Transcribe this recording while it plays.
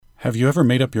Have you ever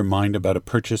made up your mind about a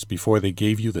purchase before they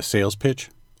gave you the sales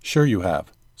pitch? Sure you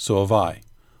have. So have I.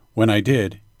 When I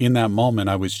did, in that moment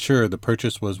I was sure the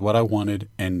purchase was what I wanted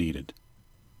and needed.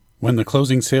 When the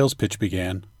closing sales pitch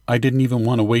began, I didn't even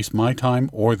want to waste my time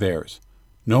or theirs.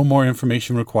 No more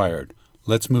information required.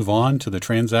 Let's move on to the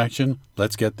transaction.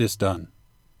 Let's get this done.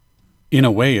 In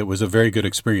a way, it was a very good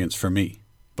experience for me.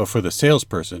 But for the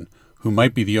salesperson, who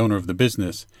might be the owner of the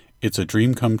business, it's a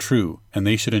dream come true, and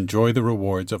they should enjoy the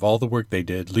rewards of all the work they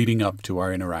did leading up to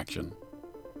our interaction.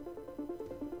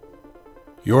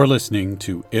 You're listening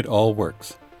to It All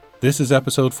Works. This is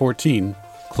episode 14,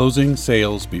 Closing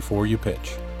Sales Before You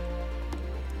Pitch.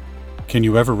 Can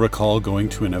you ever recall going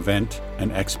to an event,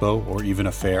 an expo, or even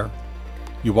a fair?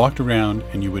 You walked around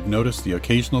and you would notice the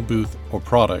occasional booth or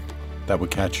product that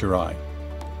would catch your eye.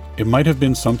 It might have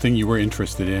been something you were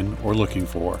interested in or looking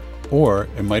for, or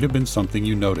it might have been something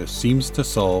you noticed seems to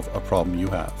solve a problem you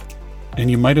have.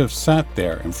 And you might have sat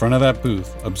there in front of that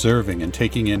booth observing and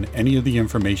taking in any of the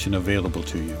information available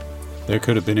to you. There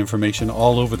could have been information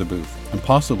all over the booth, and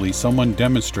possibly someone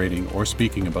demonstrating or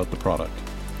speaking about the product.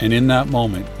 And in that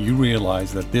moment, you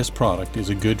realize that this product is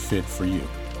a good fit for you.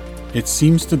 It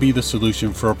seems to be the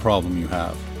solution for a problem you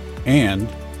have. And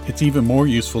it's even more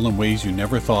useful in ways you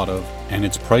never thought of, and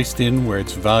it's priced in where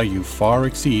its value far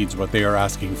exceeds what they are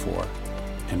asking for,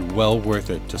 and well worth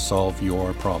it to solve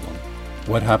your problem.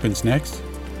 What happens next?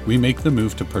 We make the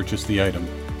move to purchase the item,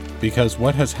 because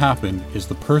what has happened is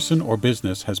the person or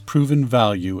business has proven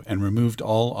value and removed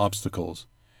all obstacles,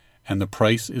 and the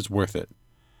price is worth it.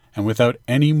 And without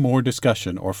any more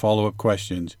discussion or follow-up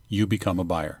questions, you become a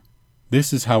buyer.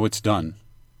 This is how it's done.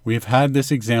 We have had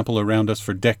this example around us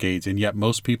for decades, and yet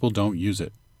most people don't use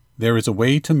it. There is a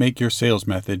way to make your sales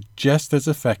method just as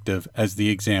effective as the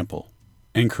example,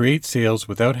 and create sales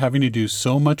without having to do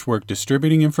so much work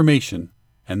distributing information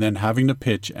and then having to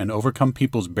pitch and overcome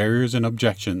people's barriers and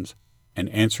objections and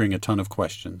answering a ton of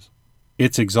questions.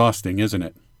 It's exhausting, isn't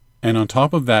it? And on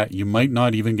top of that, you might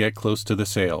not even get close to the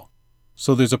sale.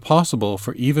 So there's a possible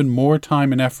for even more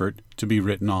time and effort to be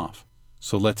written off.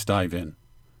 So let's dive in.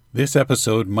 This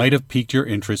episode might have piqued your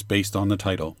interest based on the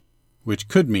title, which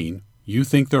could mean you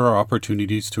think there are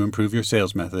opportunities to improve your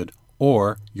sales method,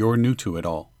 or you're new to it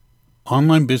all.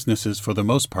 Online businesses, for the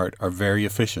most part, are very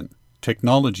efficient.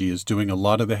 Technology is doing a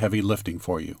lot of the heavy lifting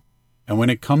for you. And when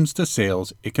it comes to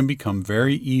sales, it can become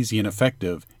very easy and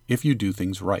effective if you do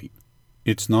things right.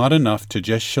 It's not enough to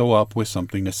just show up with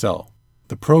something to sell.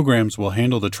 The programs will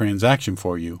handle the transaction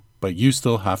for you, but you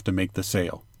still have to make the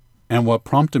sale. And what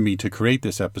prompted me to create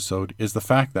this episode is the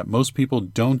fact that most people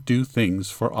don't do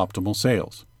things for optimal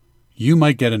sales. You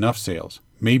might get enough sales.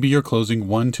 Maybe you're closing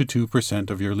 1 to 2%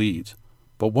 of your leads.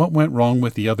 But what went wrong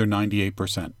with the other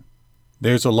 98%?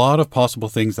 There's a lot of possible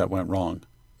things that went wrong.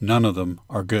 None of them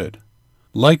are good.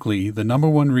 Likely, the number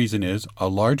one reason is a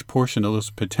large portion of those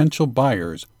potential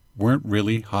buyers weren't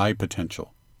really high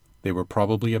potential. They were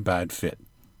probably a bad fit.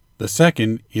 The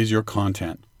second is your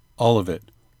content. All of it.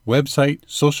 Website,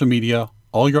 social media,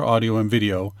 all your audio and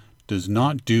video does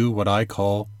not do what I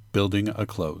call building a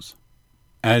close,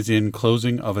 as in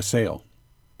closing of a sale.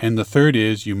 And the third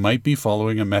is you might be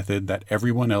following a method that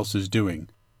everyone else is doing,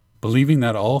 believing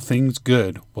that all things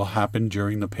good will happen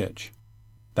during the pitch.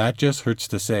 That just hurts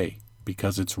to say,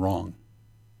 because it's wrong.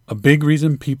 A big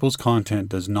reason people's content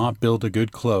does not build a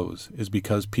good close is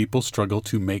because people struggle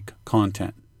to make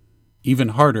content. Even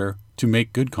harder, to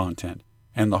make good content,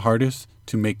 and the hardest,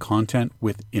 to make content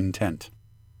with intent.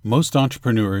 Most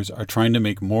entrepreneurs are trying to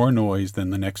make more noise than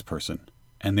the next person,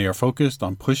 and they are focused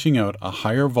on pushing out a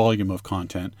higher volume of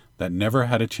content that never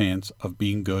had a chance of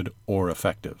being good or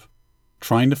effective.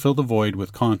 Trying to fill the void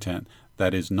with content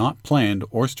that is not planned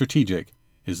or strategic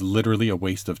is literally a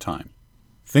waste of time.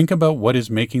 Think about what is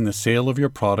making the sale of your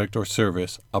product or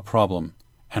service a problem,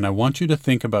 and I want you to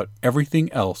think about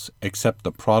everything else except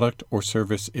the product or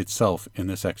service itself in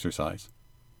this exercise.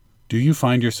 Do you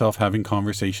find yourself having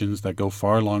conversations that go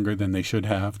far longer than they should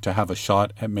have to have a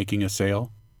shot at making a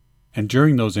sale? And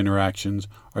during those interactions,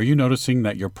 are you noticing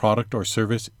that your product or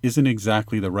service isn't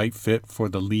exactly the right fit for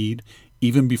the lead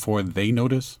even before they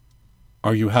notice?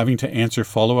 Are you having to answer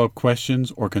follow-up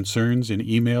questions or concerns in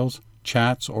emails,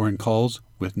 chats, or in calls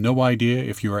with no idea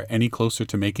if you are any closer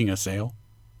to making a sale?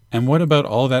 And what about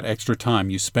all that extra time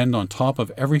you spend on top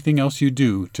of everything else you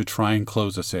do to try and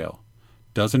close a sale?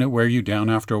 Doesn't it wear you down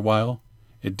after a while?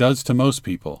 It does to most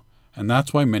people, and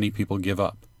that's why many people give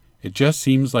up. It just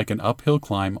seems like an uphill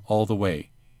climb all the way,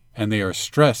 and they are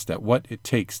stressed at what it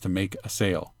takes to make a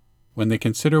sale. When they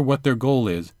consider what their goal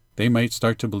is, they might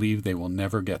start to believe they will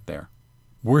never get there.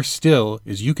 Worse still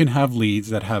is you can have leads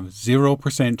that have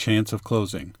 0% chance of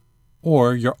closing,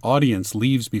 or your audience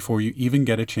leaves before you even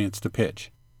get a chance to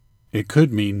pitch. It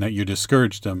could mean that you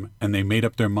discouraged them and they made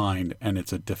up their mind and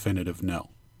it's a definitive no.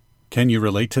 Can you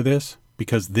relate to this?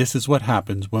 Because this is what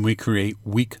happens when we create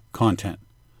weak content.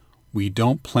 We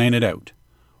don't plan it out.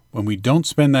 When we don't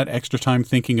spend that extra time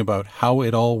thinking about how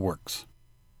it all works.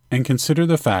 And consider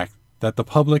the fact that the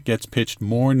public gets pitched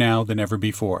more now than ever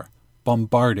before.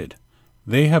 Bombarded.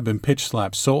 They have been pitch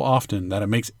slapped so often that it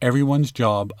makes everyone's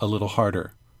job a little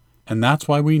harder. And that's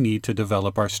why we need to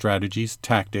develop our strategies,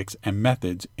 tactics, and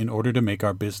methods in order to make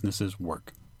our businesses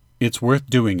work. It's worth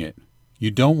doing it.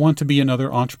 You don't want to be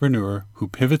another entrepreneur who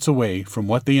pivots away from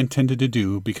what they intended to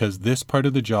do because this part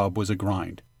of the job was a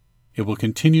grind. It will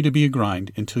continue to be a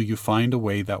grind until you find a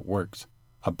way that works,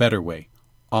 a better way,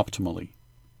 optimally.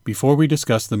 Before we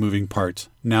discuss the moving parts,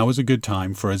 now is a good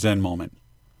time for a Zen moment.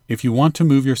 If you want to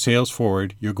move your sales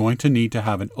forward, you're going to need to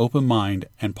have an open mind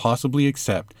and possibly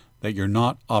accept that you're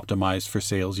not optimized for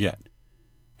sales yet,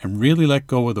 and really let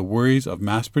go of the worries of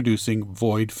mass-producing,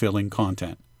 void-filling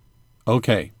content.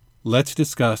 Okay, let's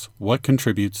discuss what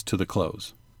contributes to the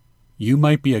close. You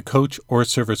might be a coach or a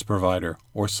service provider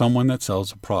or someone that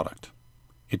sells a product.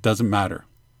 It doesn't matter.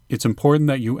 It's important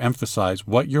that you emphasize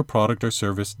what your product or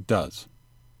service does.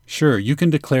 Sure, you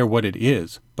can declare what it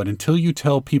is, but until you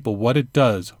tell people what it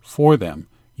does for them,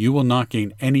 you will not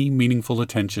gain any meaningful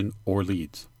attention or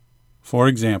leads. For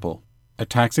example, a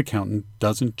tax accountant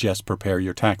doesn't just prepare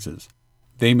your taxes.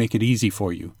 They make it easy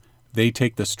for you. They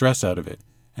take the stress out of it,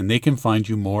 and they can find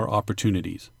you more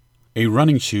opportunities. A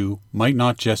running shoe might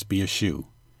not just be a shoe.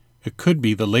 It could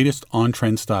be the latest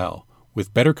on-trend style,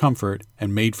 with better comfort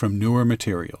and made from newer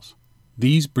materials.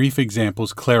 These brief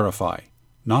examples clarify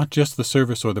not just the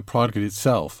service or the product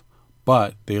itself,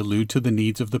 but they allude to the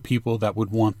needs of the people that would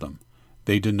want them.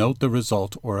 They denote the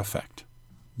result or effect.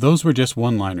 Those were just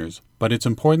one-liners, but it's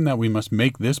important that we must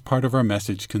make this part of our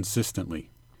message consistently.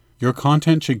 Your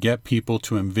content should get people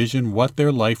to envision what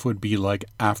their life would be like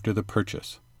after the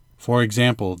purchase. For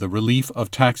example, the relief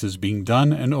of taxes being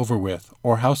done and over with,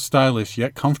 or how stylish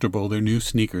yet comfortable their new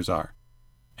sneakers are.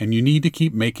 And you need to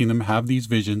keep making them have these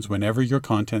visions whenever your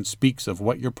content speaks of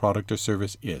what your product or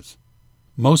service is.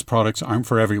 Most products aren't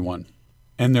for everyone,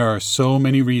 and there are so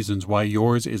many reasons why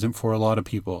yours isn't for a lot of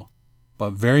people,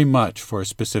 but very much for a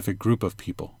specific group of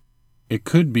people. It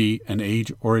could be an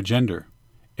age or a gender.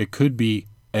 It could be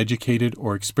educated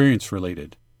or experience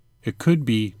related. It could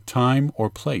be time or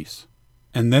place.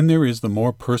 And then there is the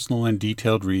more personal and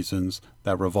detailed reasons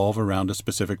that revolve around a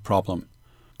specific problem.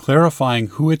 Clarifying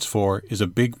who it's for is a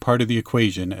big part of the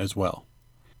equation as well.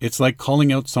 It's like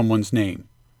calling out someone's name.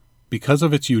 Because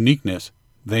of its uniqueness,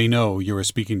 they know you are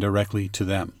speaking directly to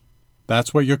them.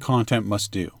 That's what your content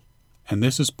must do. And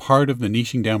this is part of the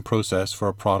niching down process for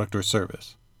a product or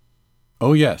service.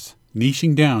 Oh yes,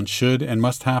 niching down should and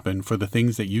must happen for the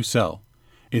things that you sell.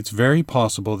 It's very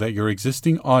possible that your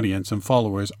existing audience and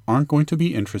followers aren't going to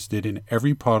be interested in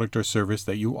every product or service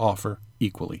that you offer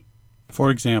equally.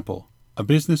 For example, a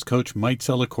business coach might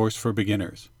sell a course for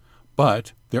beginners,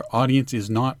 but their audience is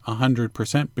not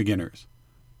 100% beginners.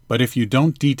 But if you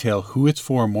don't detail who it's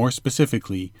for more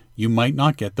specifically, you might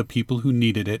not get the people who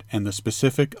needed it and the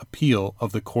specific appeal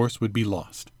of the course would be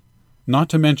lost. Not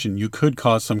to mention you could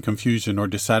cause some confusion or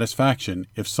dissatisfaction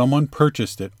if someone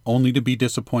purchased it only to be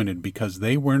disappointed because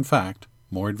they were in fact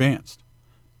more advanced.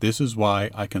 This is why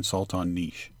I consult on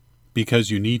niche.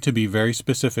 Because you need to be very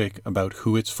specific about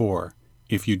who it's for.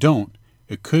 If you don't,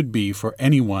 it could be for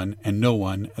anyone and no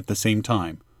one at the same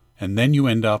time, and then you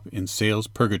end up in sales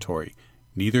purgatory,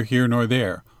 neither here nor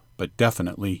there, but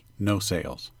definitely no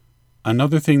sales.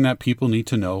 Another thing that people need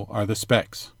to know are the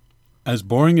specs. As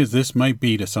boring as this might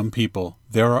be to some people,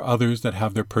 there are others that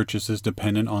have their purchases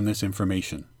dependent on this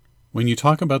information. When you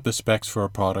talk about the specs for a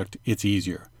product, it's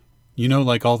easier. You know,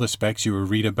 like all the specs you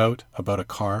read about a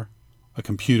car, a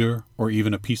computer, or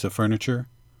even a piece of furniture.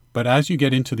 But as you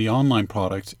get into the online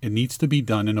products, it needs to be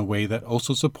done in a way that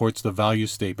also supports the value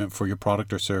statement for your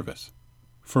product or service.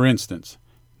 For instance,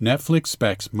 Netflix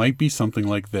specs might be something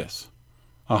like this.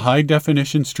 A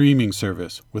high-definition streaming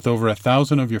service with over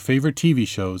 1,000 of your favorite TV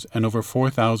shows and over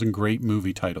 4,000 great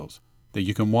movie titles that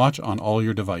you can watch on all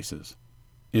your devices.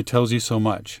 It tells you so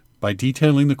much by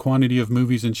detailing the quantity of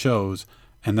movies and shows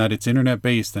and that it's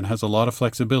internet-based and has a lot of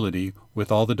flexibility with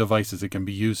all the devices it can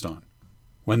be used on.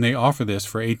 When they offer this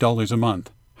for $8 a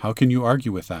month, how can you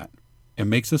argue with that? It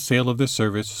makes the sale of this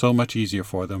service so much easier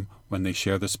for them when they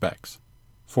share the specs.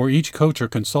 For each coach or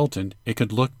consultant, it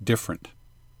could look different.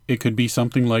 It could be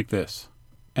something like this.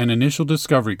 An initial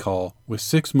discovery call with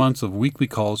 6 months of weekly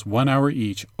calls 1 hour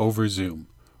each over Zoom.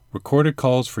 Recorded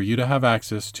calls for you to have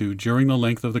access to during the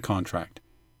length of the contract.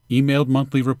 emailed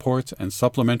monthly reports and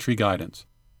supplementary guidance,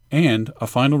 and a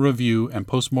final review and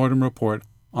postmortem report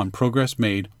on progress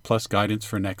made plus guidance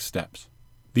for next steps.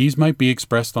 These might be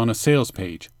expressed on a sales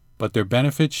page, but their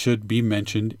benefits should be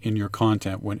mentioned in your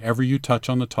content whenever you touch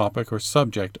on the topic or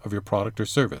subject of your product or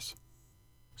service.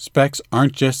 Specs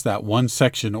aren't just that one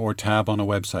section or tab on a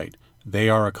website. They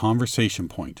are a conversation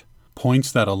point,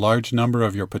 points that a large number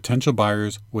of your potential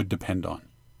buyers would depend on.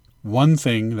 One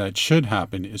thing that should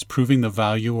happen is proving the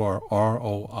value or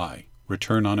ROI,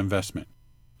 return on investment.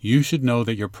 You should know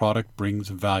that your product brings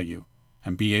value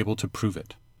and be able to prove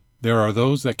it. There are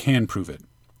those that can prove it,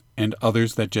 and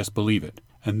others that just believe it.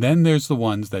 And then there's the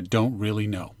ones that don't really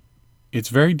know. It's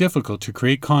very difficult to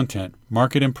create content,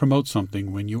 market and promote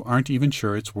something when you aren't even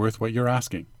sure it's worth what you're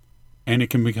asking. And it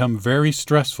can become very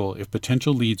stressful if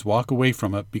potential leads walk away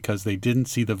from it because they didn't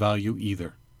see the value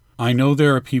either. I know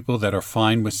there are people that are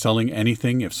fine with selling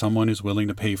anything if someone is willing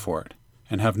to pay for it,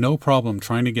 and have no problem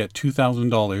trying to get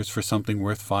 $2,000 for something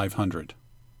worth $500.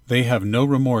 They have no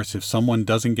remorse if someone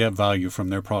doesn't get value from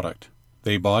their product.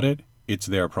 They bought it, it's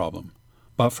their problem.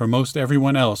 But for most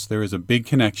everyone else, there is a big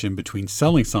connection between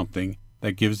selling something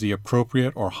that gives the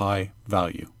appropriate or high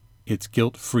value. It's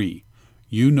guilt-free.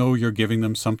 You know you're giving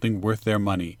them something worth their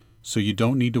money, so you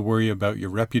don't need to worry about your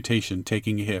reputation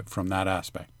taking a hit from that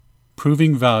aspect.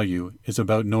 Proving value is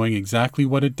about knowing exactly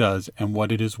what it does and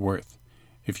what it is worth.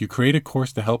 If you create a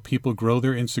course to help people grow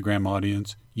their Instagram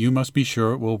audience, you must be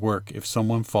sure it will work if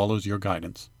someone follows your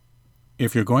guidance.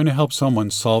 If you're going to help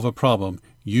someone solve a problem,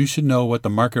 you should know what the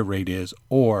market rate is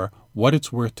or what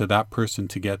it's worth to that person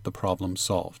to get the problem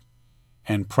solved,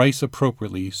 and price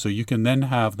appropriately so you can then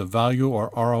have the value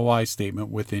or ROI statement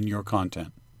within your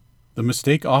content. The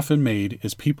mistake often made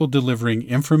is people delivering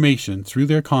information through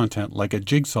their content like a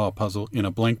jigsaw puzzle in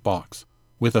a blank box,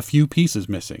 with a few pieces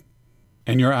missing.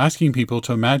 And you're asking people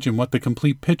to imagine what the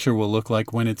complete picture will look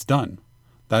like when it's done.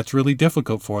 That's really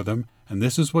difficult for them, and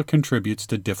this is what contributes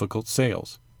to difficult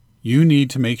sales. You need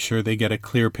to make sure they get a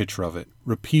clear picture of it,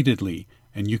 repeatedly,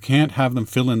 and you can't have them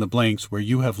fill in the blanks where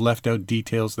you have left out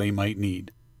details they might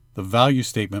need. The value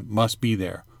statement must be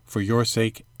there, for your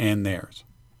sake and theirs.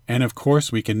 And of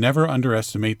course, we can never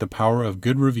underestimate the power of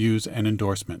good reviews and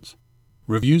endorsements.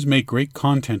 Reviews make great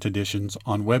content additions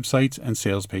on websites and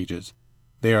sales pages.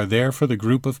 They are there for the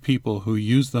group of people who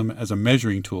use them as a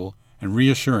measuring tool and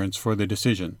reassurance for their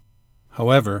decision.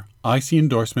 However, I see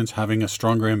endorsements having a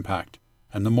stronger impact,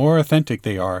 and the more authentic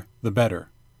they are, the better.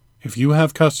 If you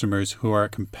have customers who are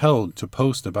compelled to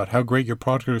post about how great your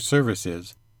product or service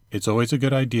is, it's always a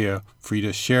good idea for you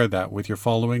to share that with your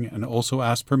following and also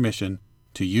ask permission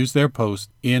to use their post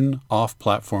in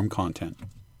off-platform content.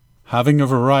 Having a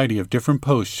variety of different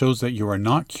posts shows that you are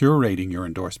not curating your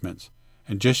endorsements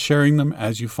and just sharing them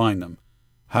as you find them.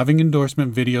 Having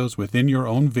endorsement videos within your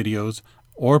own videos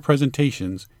or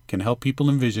presentations can help people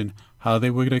envision how they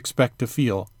would expect to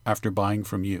feel after buying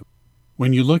from you.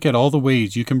 When you look at all the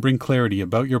ways you can bring clarity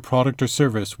about your product or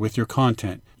service with your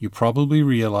content, you probably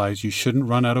realize you shouldn't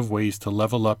run out of ways to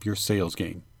level up your sales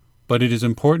game. But it is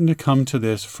important to come to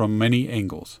this from many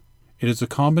angles. It is a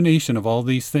combination of all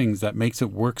these things that makes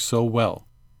it work so well,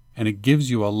 and it gives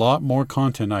you a lot more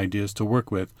content ideas to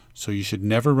work with, so you should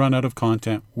never run out of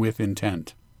content with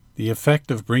intent. The effect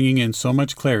of bringing in so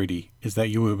much clarity is that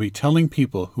you will be telling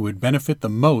people who would benefit the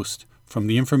most from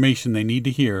the information they need to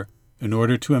hear in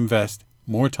order to invest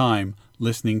more time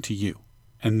listening to you.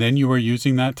 And then you are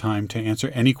using that time to answer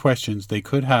any questions they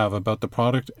could have about the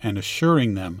product and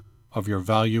assuring them of your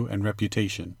value and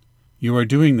reputation. You are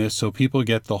doing this so people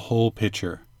get the whole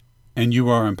picture, and you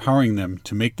are empowering them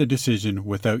to make the decision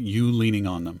without you leaning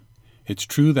on them. It's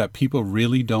true that people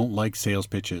really don't like sales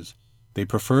pitches. They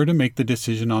prefer to make the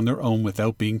decision on their own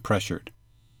without being pressured.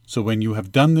 So when you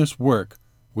have done this work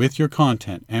with your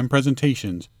content and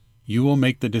presentations, you will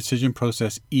make the decision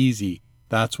process easy.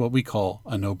 That's what we call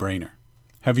a no-brainer.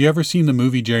 Have you ever seen the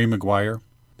movie Jerry Maguire?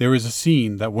 There is a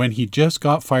scene that when he just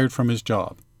got fired from his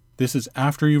job, this is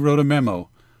after he wrote a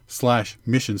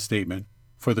memo/mission statement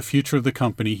for the future of the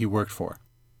company he worked for.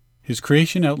 His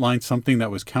creation outlined something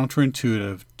that was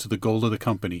counterintuitive to the goal of the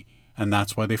company, and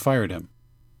that's why they fired him.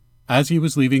 As he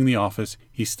was leaving the office,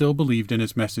 he still believed in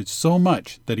his message so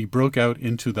much that he broke out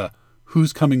into the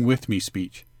 "Who's coming with me"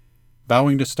 speech,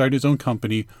 vowing to start his own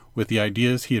company with the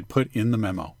ideas he had put in the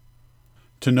memo.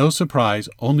 To no surprise,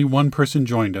 only one person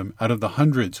joined him out of the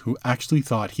hundreds who actually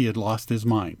thought he had lost his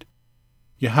mind.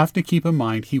 You have to keep in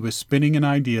mind he was spinning an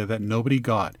idea that nobody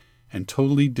got and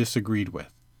totally disagreed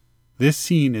with. This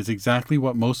scene is exactly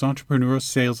what most entrepreneurial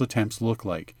sales attempts look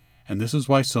like, and this is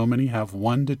why so many have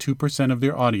 1 to 2% of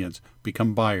their audience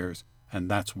become buyers,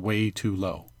 and that's way too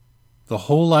low. The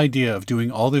whole idea of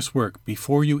doing all this work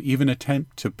before you even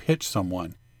attempt to pitch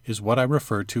someone is what I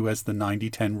refer to as the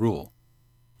 90-10 rule.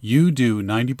 You do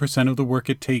 90% of the work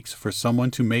it takes for someone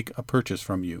to make a purchase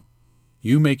from you.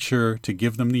 You make sure to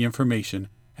give them the information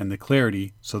and the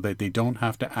clarity so that they don't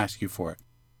have to ask you for it,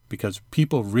 because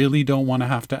people really don't want to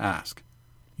have to ask.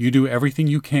 You do everything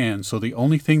you can so the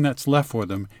only thing that's left for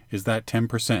them is that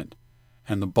 10%,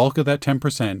 and the bulk of that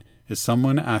 10% is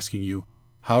someone asking you,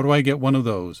 "How do I get one of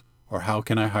those?" or "How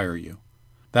can I hire you?"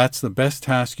 That's the best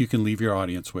task you can leave your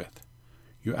audience with.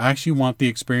 You actually want the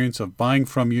experience of buying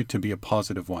from you to be a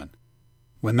positive one.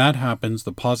 When that happens,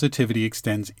 the positivity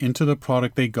extends into the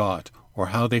product they got or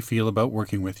how they feel about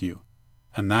working with you.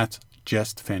 And that's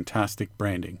just fantastic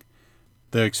branding.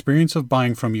 The experience of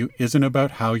buying from you isn't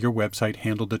about how your website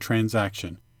handled the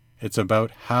transaction. It's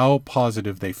about how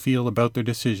positive they feel about their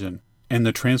decision and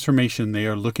the transformation they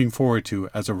are looking forward to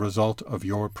as a result of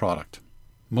your product.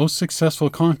 Most successful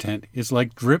content is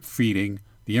like drip feeding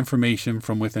the information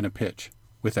from within a pitch,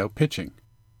 without pitching.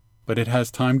 But it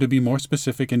has time to be more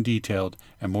specific and detailed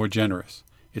and more generous.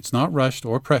 It's not rushed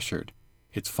or pressured.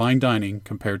 It's fine dining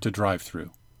compared to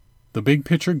drive-through. The big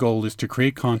picture goal is to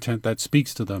create content that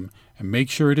speaks to them and make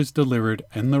sure it is delivered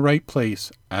in the right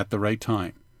place at the right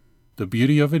time. The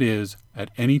beauty of it is,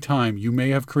 at any time you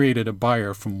may have created a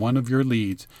buyer from one of your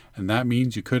leads, and that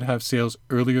means you could have sales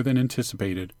earlier than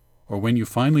anticipated, or when you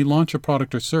finally launch a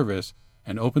product or service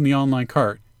and open the online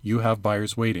cart, you have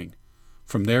buyers waiting.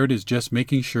 From there, it is just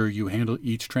making sure you handle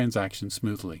each transaction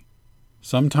smoothly.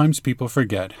 Sometimes people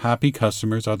forget happy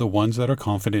customers are the ones that are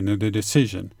confident in their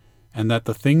decision, and that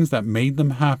the things that made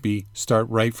them happy start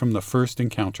right from the first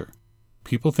encounter.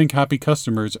 People think happy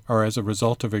customers are as a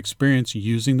result of experience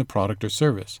using the product or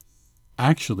service.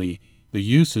 Actually, the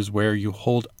use is where you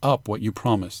hold up what you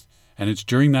promised, and it's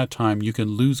during that time you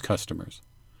can lose customers.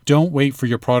 Don't wait for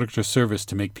your product or service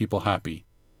to make people happy.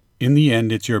 In the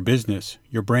end, it's your business,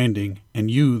 your branding, and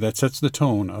you that sets the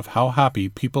tone of how happy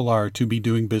people are to be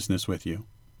doing business with you.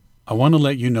 I want to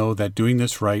let you know that doing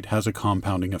this right has a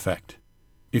compounding effect.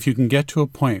 If you can get to a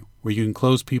point where you can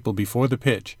close people before the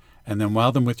pitch and then wow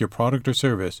them with your product or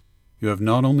service, you have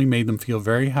not only made them feel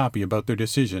very happy about their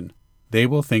decision, they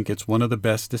will think it's one of the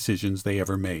best decisions they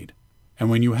ever made. And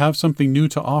when you have something new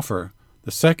to offer, the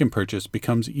second purchase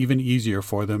becomes even easier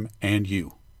for them and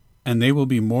you. And they will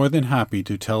be more than happy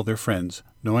to tell their friends,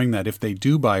 knowing that if they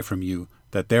do buy from you,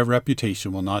 that their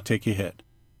reputation will not take a hit,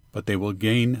 but they will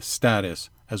gain status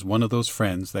as one of those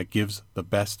friends that gives the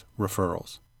best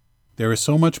referrals. There is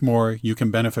so much more you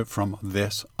can benefit from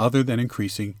this other than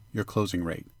increasing your closing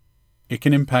rate. It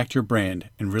can impact your brand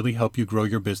and really help you grow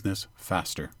your business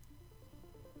faster.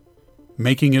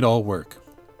 Making it all work.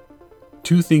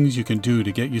 2 things you can do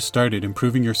to get you started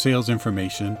improving your sales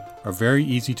information are very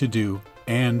easy to do,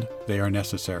 and they are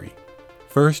necessary.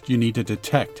 First, you need to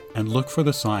detect and look for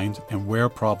the signs and where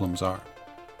problems are.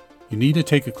 You need to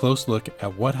take a close look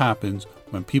at what happens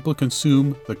when people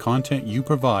consume the content you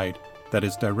provide that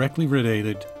is directly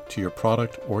related to your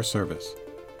product or service.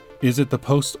 Is it the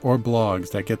posts or blogs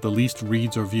that get the least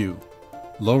reads or view,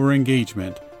 lower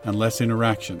engagement, and less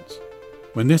interactions?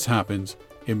 When this happens,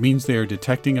 it means they are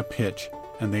detecting a pitch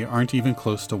and they aren't even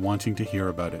close to wanting to hear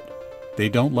about it. They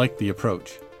don't like the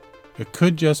approach. It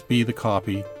could just be the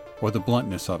copy or the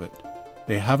bluntness of it.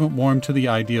 They haven't warmed to the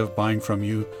idea of buying from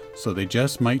you, so they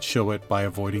just might show it by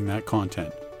avoiding that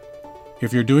content.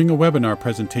 If you're doing a webinar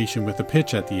presentation with a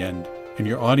pitch at the end, and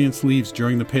your audience leaves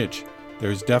during the pitch,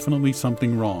 there's definitely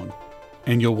something wrong,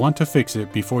 and you'll want to fix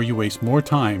it before you waste more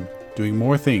time doing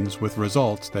more things with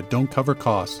results that don't cover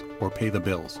costs or pay the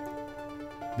bills.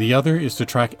 The other is to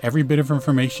track every bit of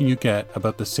information you get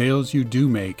about the sales you do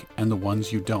make and the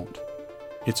ones you don't.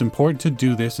 It's important to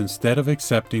do this instead of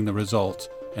accepting the results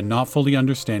and not fully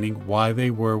understanding why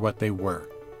they were what they were.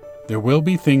 There will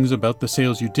be things about the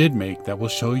sales you did make that will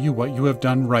show you what you have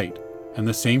done right, and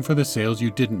the same for the sales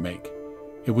you didn't make.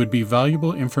 It would be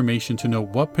valuable information to know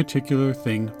what particular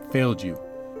thing failed you.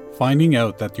 Finding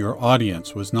out that your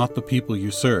audience was not the people you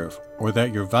serve, or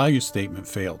that your value statement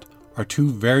failed, are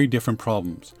 2 very different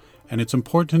problems, and it's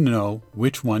important to know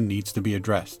which one needs to be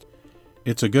addressed.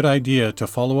 It's a good idea to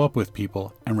follow up with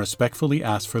people and respectfully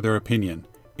ask for their opinion.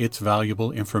 It's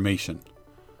valuable information.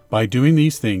 By doing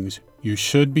these things, you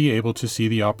should be able to see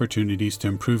the opportunities to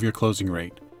improve your closing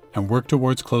rate and work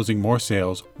towards closing more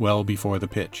sales well before the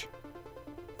pitch.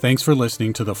 Thanks for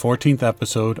listening to the 14th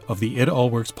episode of the It All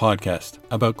Works podcast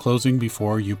about closing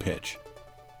before you pitch.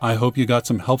 I hope you got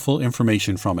some helpful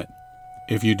information from it.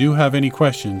 If you do have any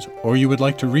questions or you would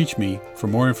like to reach me for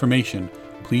more information,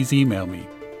 please email me.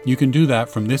 You can do that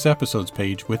from this episode's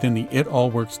page within the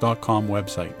itallworks.com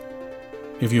website.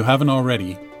 If you haven't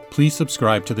already, please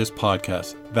subscribe to this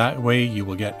podcast. That way you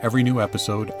will get every new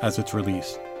episode as it's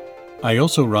released. I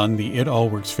also run the It All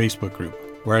Works Facebook group,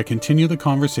 where I continue the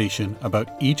conversation about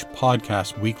each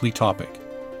podcast weekly topic.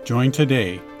 Join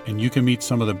today, and you can meet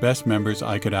some of the best members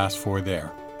I could ask for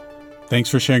there. Thanks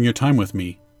for sharing your time with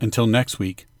me. Until next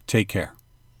week, take care.